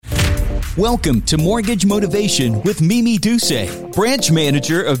Welcome to Mortgage Motivation with Mimi Duce, branch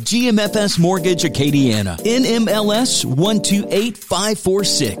manager of GMFS Mortgage Acadiana, NMLS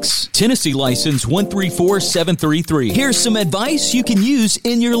 128546, Tennessee license 134733. Here's some advice you can use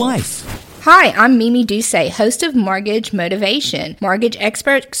in your life. Hi, I'm Mimi Duce, host of Mortgage Motivation, mortgage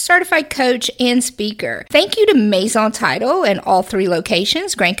expert, certified coach, and speaker. Thank you to Maison Title and all three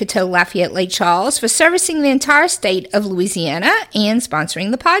locations, Grand Coteau, Lafayette, Lake Charles, for servicing the entire state of Louisiana and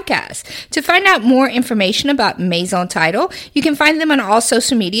sponsoring the podcast. To find out more information about Maison Title, you can find them on all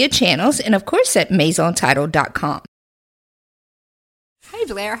social media channels and, of course, at maisontitle.com. Hi,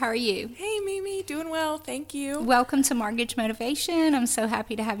 Blair. How are you? Hey, Mimi. Doing well. Thank you. Welcome to Mortgage Motivation. I'm so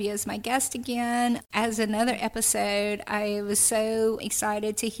happy to have you as my guest again. As another episode, I was so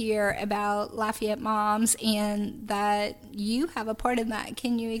excited to hear about Lafayette Moms and that you have a part in that.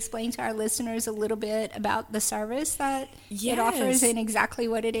 Can you explain to our listeners a little bit about the service that it offers and exactly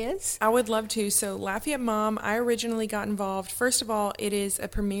what it is? I would love to. So Lafayette Mom, I originally got involved. First of all, it is a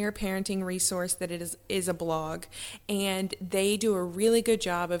premier parenting resource that it is a blog, and they do a really good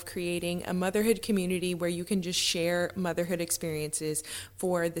job of creating a motherhood community where you can just share motherhood experiences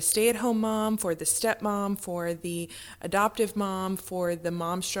for the stay-at-home mom, for the stepmom, for the adoptive mom, for the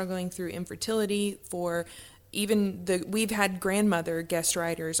mom struggling through infertility, for even we've had grandmother guest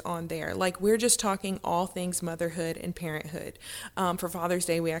writers on there. Like, we're just talking all things motherhood and parenthood. For Father's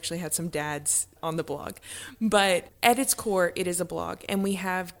Day, we actually had some dads on the blog. But at its core, it is a blog. And we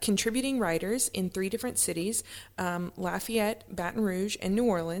have contributing writers in 3 different cities, Lafayette, Baton Rouge, and New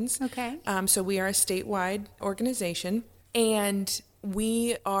Orleans. Okay. So we are a statewide organization. And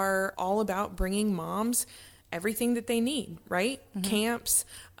we are all about bringing moms everything that they need, right? Mm-hmm. Camps.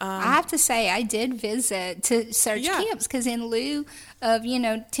 I have to say, I did visit to search camps because in lieu of,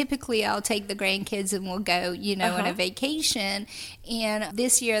 typically I'll take the grandkids and we'll go, on a vacation. And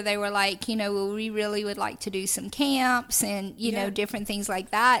this year they were like, well, we really would like to do some camps and, different things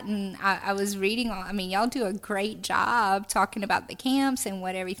like that. And I was reading, y'all do a great job talking about the camps and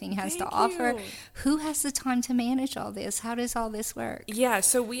what everything has to offer. Who has the time to manage all this? How does all this work? Yeah,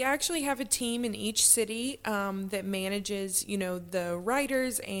 so we actually have a team in each city that manages, the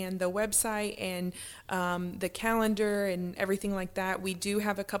writers and the website and the calendar and everything like that. We do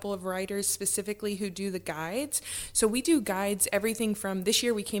have a couple of writers specifically who do the guides. So we do guides, everything from this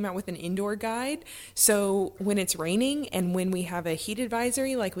year we came out with an indoor guide. So when it's raining and when we have a heat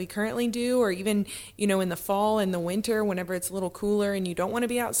advisory like we currently do, or even, in the fall and the winter, whenever it's a little cooler and you don't want to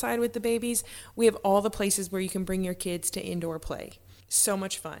be outside with the babies, we have all the places where you can bring your kids to indoor play. So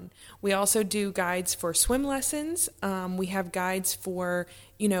much fun. We also do guides for swim lessons. We have guides for,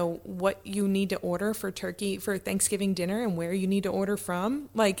 what you need to order for turkey for Thanksgiving dinner and where you need to order from.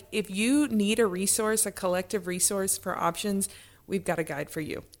 Like, if you need a resource, a collective resource for options, we've got a guide for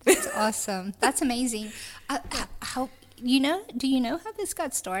you. That's awesome. That's amazing. Do you know how this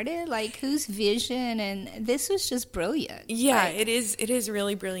got started? Like, whose vision? And this was just brilliant. Yeah, it is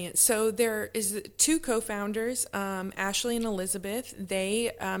really brilliant. So there is 2 co-founders, Ashley and Elizabeth.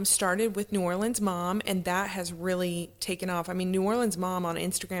 They started with New Orleans Mom, and that has really taken off. New Orleans Mom on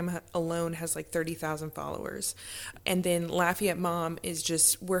Instagram alone has like 30,000 followers. And then Lafayette Mom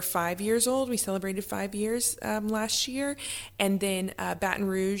is we're 5 years old. We celebrated 5 years last year. And then Baton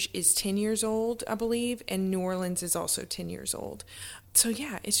Rouge is 10 years old, I believe, and New Orleans is also 10 years old. So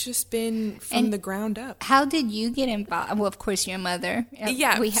yeah, it's just been from the ground up. How did you get involved? Well, of course, your mother.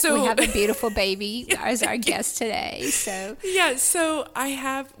 Yeah. We have a beautiful baby as our guest today. So yeah, so I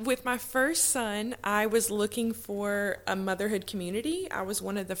have, with my first son, I was looking for a motherhood community. I was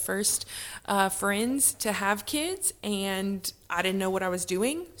one of the first friends to have kids, and I didn't know what I was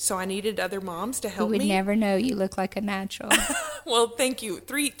doing, so I needed other moms to help me. You would never know. You look like a natural. Well, thank you.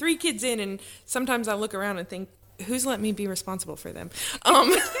 Three kids in, and sometimes I look around and think, who's let me be responsible for them?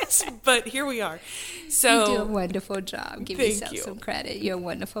 But here we are. So you do a wonderful job. Give yourself some credit. You're a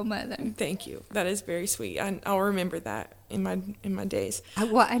wonderful mother. Thank you. That is very sweet. I'll remember that in my days.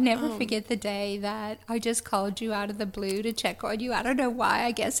 I never forget the day that I just called you out of the blue to check on you. I don't know why.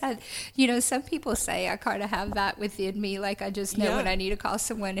 I guess some people say I kind of have that within me. Like, I just know when I need to call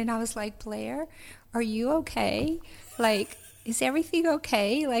someone. And I was like, Blair, are you okay? Like, is everything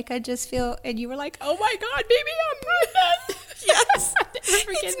okay? Like, I just feel, and you were like, oh my God, baby, I'm pregnant. Yes.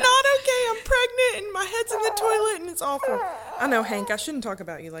 It's not okay. I'm pregnant and my head's in the toilet and it's awful. I know, Hank, I shouldn't talk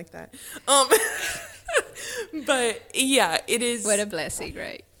about you like that. But yeah, it is. What a blessing,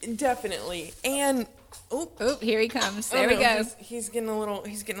 right? Definitely. And oh, here he comes. There we go. He's getting a little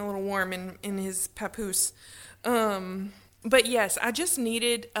warm in his papoose. But yes, I just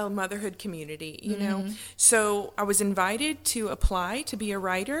needed a motherhood community, you know. So I was invited to apply to be a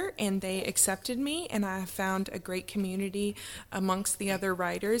writer, and they accepted me, and I found a great community amongst the other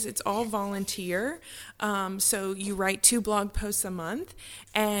writers. It's all volunteer. So you write 2 blog posts a month,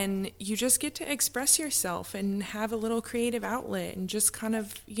 and you just get to express yourself and have a little creative outlet and just kind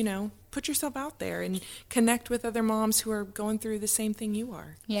of, you know, put yourself out there and connect with other moms who are going through the same thing you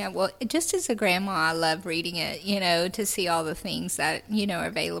are. Yeah, well, just as a grandma, I love reading it, you know, to see all the things that, you know, are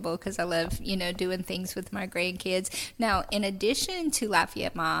available, because I love, you know, doing things with my grandkids. Now, in addition to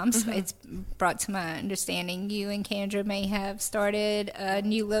Lafayette Moms, it's brought to my understanding you and Kendra may have started a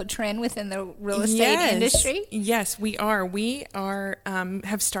new little trend within the real estate industry. Yes, we are. We are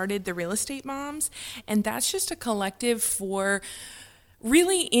have started the Real Estate Moms, and that's just a collective for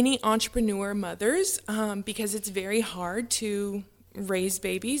really any entrepreneur mothers, because it's very hard to raise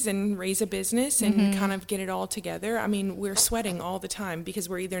babies and raise a business and kind of get it all together. I mean, we're sweating all the time because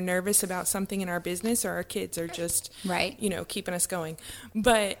we're either nervous about something in our business or our kids are just, you know, keeping us going.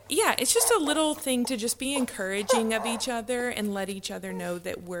 But yeah, it's just a little thing to just be encouraging of each other and let each other know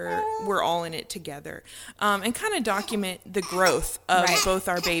that we're all in it together, and kind of document the growth of both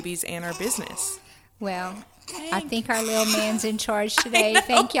our babies and our business. Well, I think our little man's in charge today.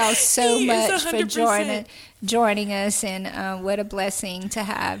 Thank y'all so much for joining us, and what a blessing to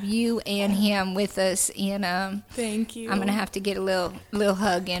have you and him with us. And thank you. I'm going to have to get a little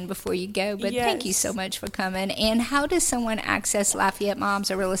hug in before you go, but thank you so much for coming. And how does someone access Lafayette Moms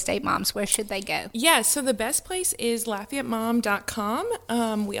or Real Estate Moms? Where should they go? Yeah, so the best place is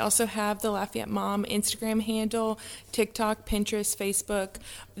LafayetteMom.com. We also have the Lafayette Mom Instagram handle, TikTok, Pinterest, Facebook,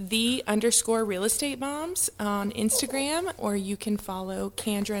 _Real Estate Moms on Instagram, or you can follow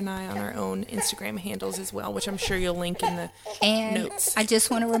Kendra and I on our own Instagram handles as well, which I'm sure you'll link in the notes. I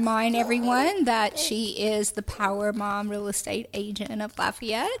just want to remind everyone that she is the Power Mom Real Estate Agent of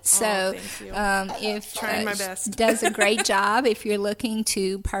Lafayette. So if trying my best. does a great job. If you're looking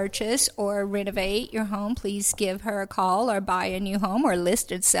to purchase or renovate your home, please give her a call, or buy a new home, or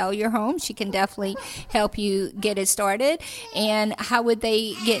list or sell your home. She can definitely help you get it started. And how would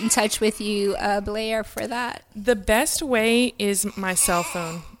they get in touch with you, Blair, for that? The best way is my cell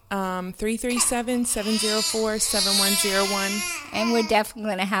phone. 337-704-7101. And we're definitely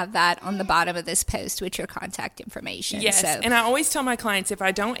going to have that on the bottom of this post with your contact information. Yes, and I always tell my clients, if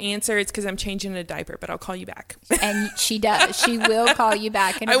I don't answer, it's because I'm changing a diaper, but I'll call you back. And she does. She will call you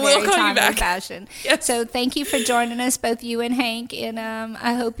back in a very timely fashion. Yes. So thank you for joining us, both you and Hank, and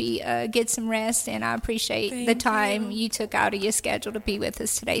I hope you get some rest, and I appreciate the time you took out of your schedule to be with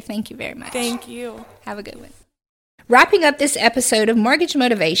us today. Thank you very much. Thank you. Have a good one. Wrapping up this episode of Mortgage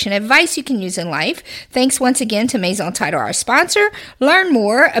Motivation, advice you can use in life. Thanks once again to Maison Title, our sponsor. Learn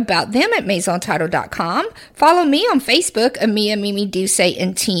more about them at MaisonTitle.com. Follow me on Facebook, Amia Mimi Duce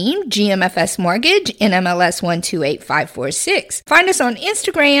and Team, GMFS Mortgage, NMLS 128546. Find us on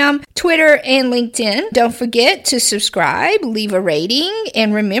Instagram, Twitter, and LinkedIn. Don't forget to subscribe, leave a rating,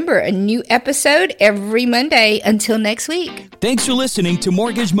 and remember, a new episode every Monday. Until next week. Thanks for listening to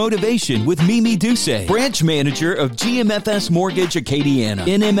Mortgage Motivation with Mimi Duce, branch manager of GMFS Mortgage Acadiana,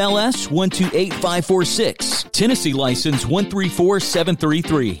 NMLS 128546, Tennessee license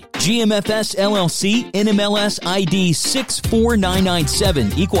 134733, GMFS LLC, NMLS ID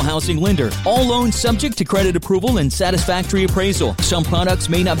 64997, equal housing lender. All loans subject to credit approval and satisfactory appraisal. Some products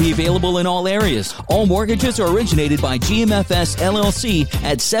may not be available in all areas. All mortgages are originated by GMFS LLC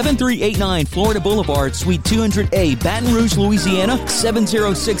at 7389 Florida Boulevard, Suite 200A, Baton Rouge, Louisiana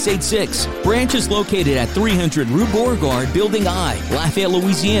 70686. Branch is located at 300 Rue Beauregard, Building I, Lafayette,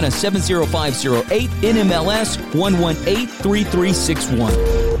 Louisiana 70508, NMLS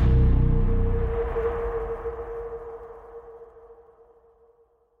 1183361.